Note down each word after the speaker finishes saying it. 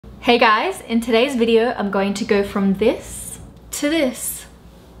Hey guys, in today's video, I'm going to go from this to this.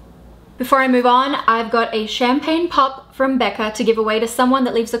 Before I move on, I've got a champagne pop from Becca to give away to someone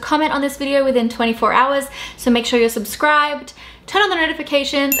that leaves a comment on this video within 24 hours. So make sure you're subscribed, turn on the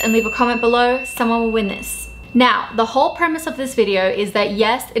notifications, and leave a comment below. Someone will win this. Now, the whole premise of this video is that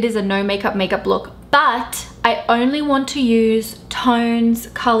yes, it is a no makeup look, but I only want to use tones,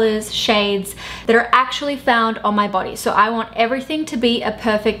 colors, shades that are actually found on my body. So I want everything to be a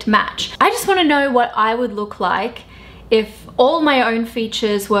perfect match. I just want to know what I would look like if all my own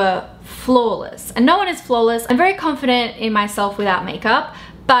features were flawless. And no one is flawless. I'm very confident in myself without makeup,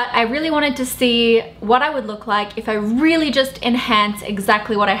 but I really wanted to see what I would look like if I really just enhance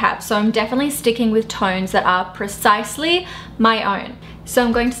exactly what I have. So I'm definitely sticking with tones that are precisely my own. So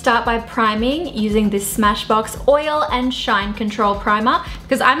I'm going to start by priming using this Smashbox Oil and Shine Control Primer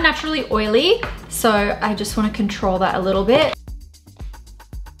because I'm naturally oily, so I just want to control that a little bit.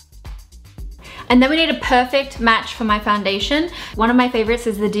 And then we need a perfect match for my foundation. One of my favorites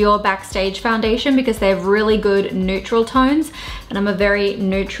is the Dior Backstage foundation because they have really good neutral tones, and I'm a very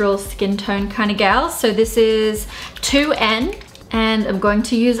neutral skin tone kind of gal. So this is 2N, and I'm going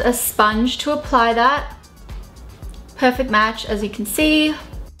to use a sponge to apply that. Perfect match, as you can see.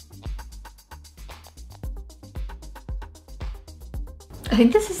 I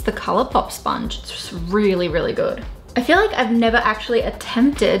think this is the Colourpop sponge. It's just really, really good. I feel like I've never actually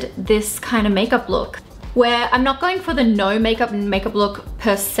attempted this kind of makeup look where I'm not going for the no makeup look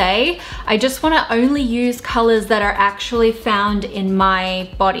per se. I just want to only use colors that are actually found in my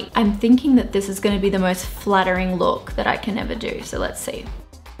body. I'm thinking that this is going to be the most flattering look that I can ever do. So let's see.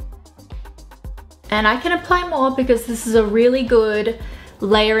 And I can apply more because this is a really good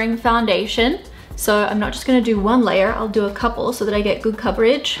layering foundation. So I'm not just gonna do one layer, I'll do a couple so that I get good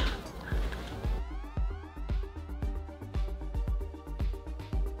coverage.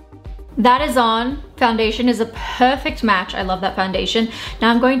 That is on. Foundation is a perfect match. I love that foundation.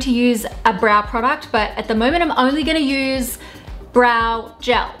 Now I'm going to use a brow product, but at the moment I'm only gonna use brow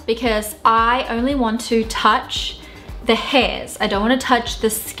gel because I only want to touch the hairs. I don't want to touch the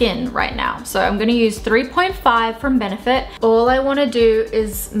skin right now. So I'm going to use 3.5 from Benefit. All I want to do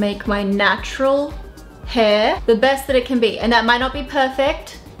is make my natural hair the best that it can be. And that might not be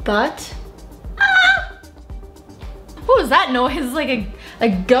perfect, but... What was that noise? Like a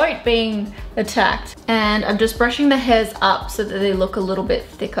goat being attacked. And I'm just brushing the hairs up so that they look a little bit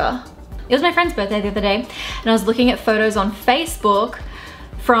thicker. It was my friend's birthday the other day, and I was looking at photos on Facebook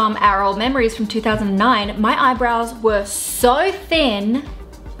from our old memories from 2009, my eyebrows were so thin.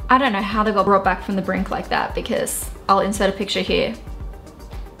 I don't know how they got brought back from the brink like that because I'll insert a picture here.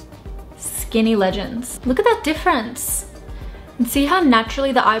 Skinny legends. Look at that difference. And see how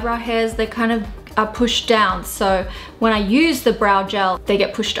naturally the eyebrow hairs, they kind of are pushed down. So when I use the brow gel, they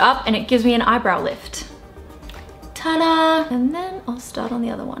get pushed up and it gives me an eyebrow lift. Ta-da! And then I'll start on the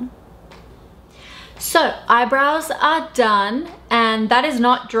other one. So eyebrows are done, and that is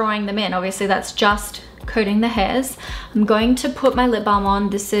not drawing them in. Obviously that's just coating the hairs. I'm going to put my lip balm on.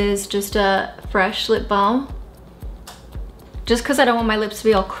 This is just a Fresh lip balm. Just because I don't want my lips to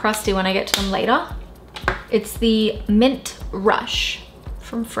be all crusty when I get to them later. It's the Mint Rush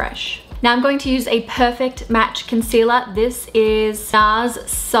from Fresh. Now I'm going to use a Perfect Match Concealer. This is NARS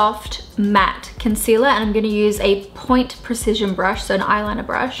Soft Matte Concealer, and I'm going to use a point precision brush, so an eyeliner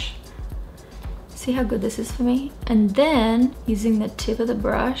brush. See how good this is for me? And then using the tip of the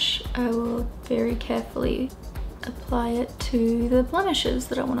brush, I will very carefully apply it to the blemishes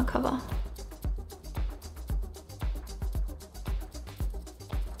that I want to cover.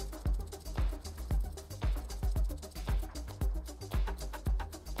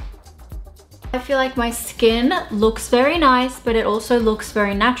 I feel like my skin looks very nice, but it also looks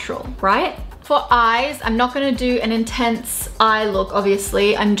very natural, right? For eyes, I'm not going to do an intense eye look,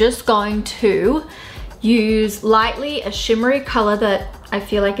 obviously. I'm just going to use lightly a shimmery color that I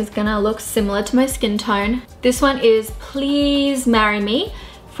feel like is going to look similar to my skin tone. This one is Please Marry Me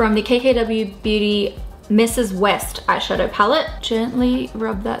from the KKW Beauty Mrs. West eyeshadow palette. Gently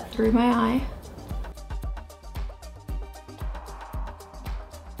rub that through my eye.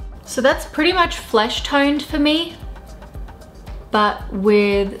 So that's pretty much flesh toned for me, but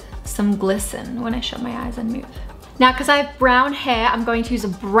with some glisten when I shut my eyes and move. Now, because I have brown hair, I'm going to use a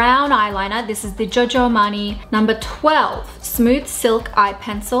brown eyeliner. This is the Giorgio Armani number 12 Smooth Silk Eye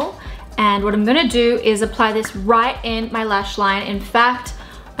Pencil. And what I'm gonna do is apply this right in my lash line. In fact,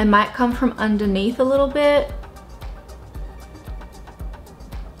 I might come from underneath a little bit.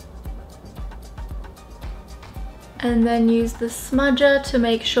 And then use the smudger to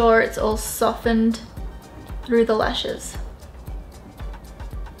make sure it's all softened through the lashes.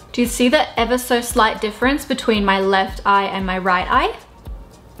 Do you see the ever so slight difference between my left eye and my right eye?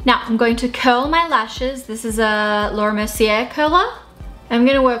 Now I'm going to curl my lashes. This is a Laura Mercier curler. I'm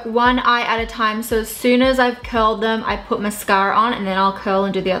gonna work one eye at a time, so as soon as I've curled them, I put mascara on and then I'll curl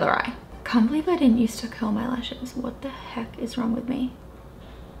and do the other eye. Can't believe I didn't used to curl my lashes. What the heck is wrong with me?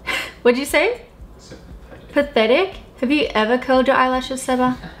 What'd you say? So Pathetic? Have you ever curled your eyelashes,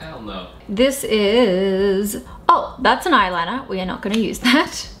 Seba? Hell no. This is, oh, that's an eyeliner. We are not gonna use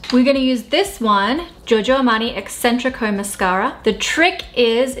that. We're gonna use this one, Giorgio Armani Eccentrico Mascara. The trick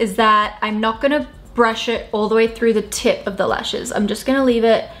is that I'm not gonna brush it all the way through the tip of the lashes. I'm just gonna leave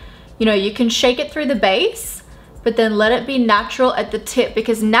it, you know, you can shake it through the base, but then let it be natural at the tip,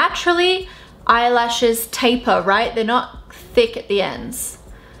 because naturally eyelashes taper, right? They're not thick at the ends.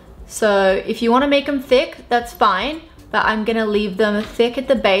 So if you wanna make them thick, that's fine, but I'm gonna leave them thick at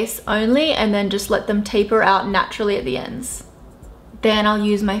the base only and then just let them taper out naturally at the ends. Then I'll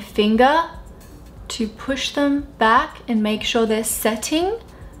use my finger to push them back and make sure they're setting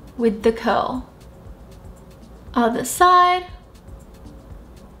with the curl. Other side.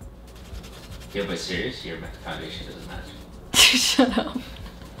 Yeah, but serious, your foundation doesn't match. Shut up.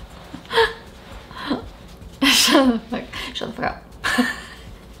 Shut the fuck up.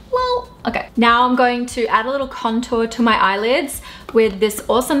 Well, okay. Now I'm going to add a little contour to my eyelids with this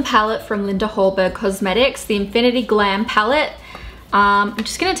awesome palette from Linda Hallberg Cosmetics, the Infiniti Glam palette. I'm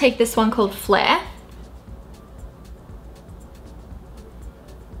just gonna take this one called Flare.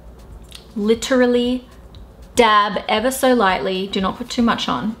 Literally dab ever so lightly, do not put too much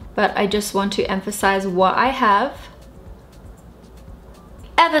on, but I just want to emphasize what I have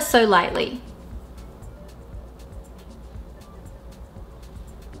ever so lightly.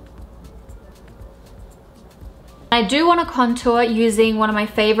 I do want to contour using one of my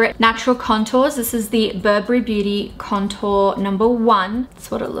favorite natural contours. This is the Burberry Beauty Contour number 1. That's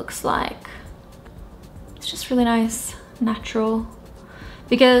what it looks like. It's just really nice, natural.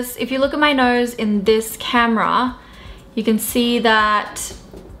 Because if you look at my nose in this camera, you can see that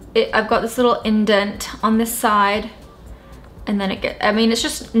I've got this little indent on this side, and then it's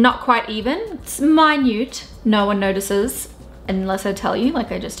just not quite even. It's minute, no one notices unless I tell you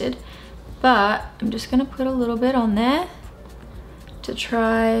like I just did. But I'm just gonna put a little bit on there to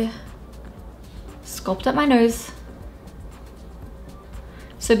try sculpt up my nose.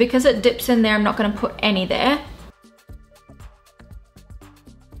 So because it dips in there, I'm not gonna put any there.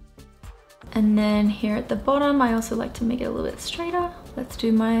 And then here at the bottom, I also like to make it a little bit straighter. Let's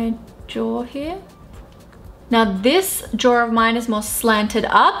do my jaw here. Now this jaw of mine is more slanted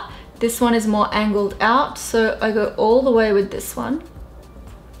up. This one is more angled out. So I go all the way with this one.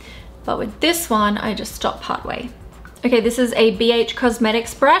 But with this one, I just stop partway. Okay, this is a BH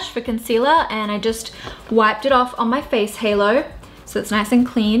Cosmetics brush for concealer, and I just wiped it off on my face halo so it's nice and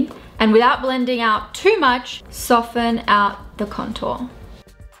clean. And without blending out too much, soften out the contour.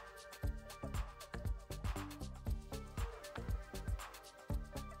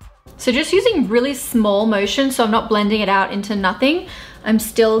 So just using really small motion, so I'm not blending it out into nothing, I'm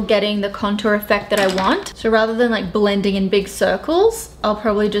still getting the contour effect that I want. So rather than like blending in big circles, I'll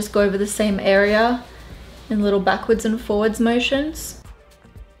probably just go over the same area in little backwards and forwards motions.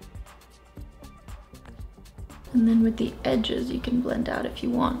 And then with the edges, you can blend out if you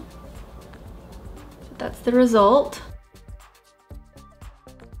want. But that's the result.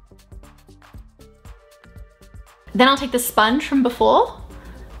 Then I'll take the sponge from before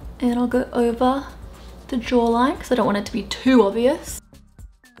and I'll go over the jawline because I don't want it to be too obvious.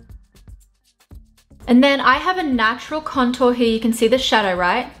 And then I have a natural contour here. You can see the shadow,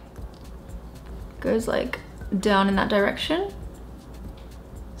 right? Goes like down in that direction.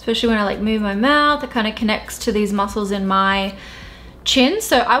 Especially when I like move my mouth, it kind of connects to these muscles in my chin.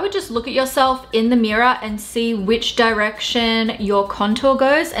 So I would just look at yourself in the mirror and see which direction your contour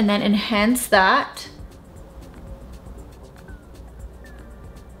goes and then enhance that.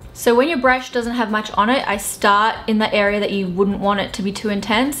 So when your brush doesn't have much on it, I start in the area that you wouldn't want it to be too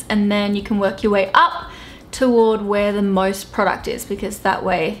intense, and then you can work your way up toward where the most product is, because that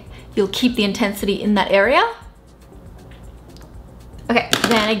way you'll keep the intensity in that area. Okay,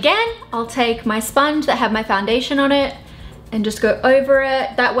 then again, I'll take my sponge that had my foundation on it and just go over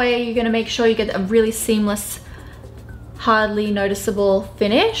it. That way you're gonna make sure you get a really seamless, hardly noticeable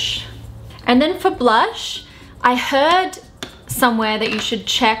finish. And then for blush, I heard somewhere that you should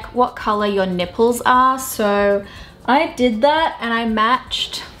check what color your nipples are. So I did that and I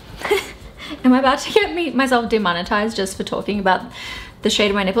matched. Am I about to get myself demonetized just for talking about the shade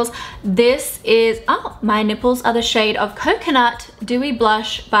of my nipples. This is, oh, my nipples are the shade of Coconut Dewy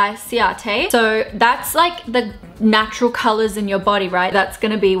Blush by Ciate. So that's like the natural colors in your body, right? That's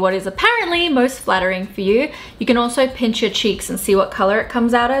gonna be what is apparently most flattering for you. You can also pinch your cheeks and see what color it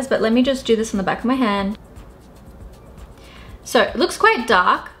comes out as, but let me just do this on the back of my hand. So it looks quite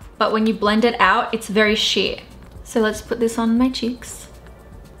dark, but when you blend it out, it's very sheer. So let's put this on my cheeks.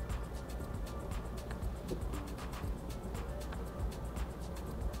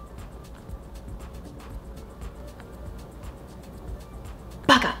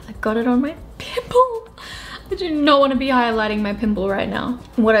 Bugger, I got it on my pimple. I do not want to be highlighting my pimple right now.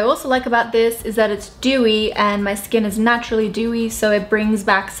 What I also like about this is that it's dewy and my skin is naturally dewy, so it brings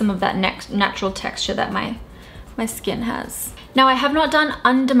back some of that natural texture that my skin has. Now I have not done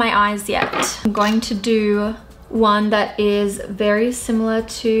under my eyes yet. I'm going to do one that is very similar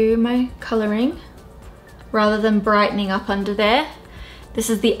to my coloring rather than brightening up under there. This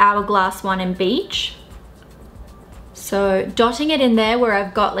is the Hourglass one in Beach. So dotting it in there where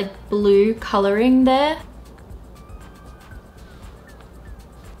I've got like blue coloring there.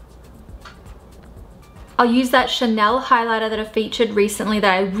 I'll use that Chanel highlighter that I featured recently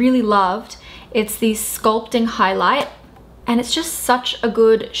that I really loved. It's the Sculpting Highlight, and it's just such a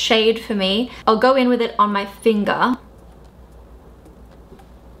good shade for me. I'll go in with it on my finger.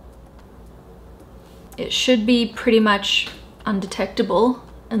 It should be pretty much undetectable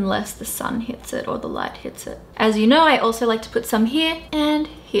unless the sun hits it or the light hits it. As you know, I also like to put some here and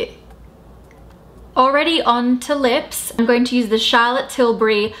here. Already on to lips. I'm going to use the Charlotte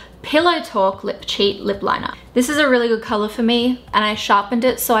Tilbury Pillow Talk Lip Cheat Lip Liner. This is a really good color for me, and I sharpened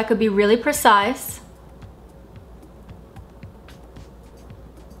it so I could be really precise.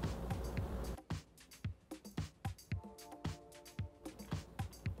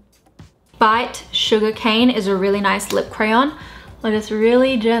 Bite Sugarcane is a really nice lip crayon. I'll just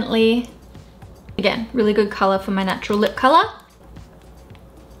really gently, again, really good color for my natural lip color.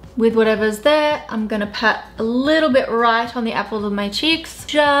 With whatever's there, I'm gonna pat a little bit right on the apples of my cheeks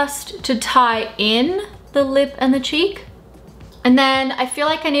just to tie in the lip and the cheek. And then I feel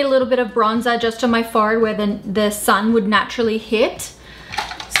like I need a little bit of bronzer just on my forehead where the sun would naturally hit.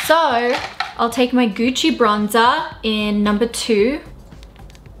 So I'll take my Gucci bronzer in number 2.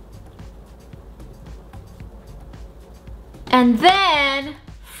 And then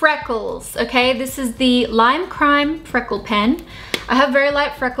freckles, okay? This is the Lime Crime Freckle Pen. I have very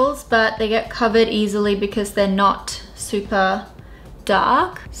light freckles, but they get covered easily because they're not super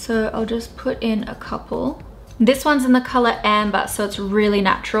dark. So I'll just put in a couple. This one's in the color Amber, so it's really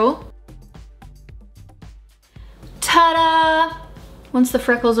natural. Ta-da! Once the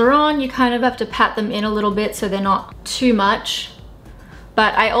freckles are on, you kind of have to pat them in a little bit so they're not too much.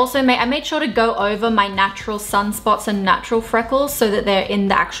 But I made sure to go over my natural sunspots and natural freckles so that they're in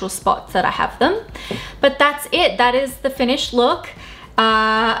the actual spots that I have them. But that's it. That is the finished look.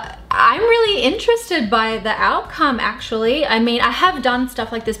 I'm really interested by the outcome, actually. I mean, I have done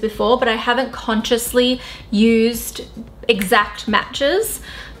stuff like this before, but I haven't consciously used exact matches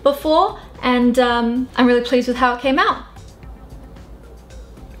before. And I'm really pleased with how it came out.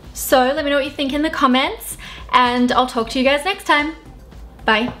 So let me know what you think in the comments, and I'll talk to you guys next time.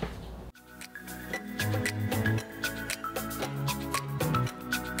 Bye.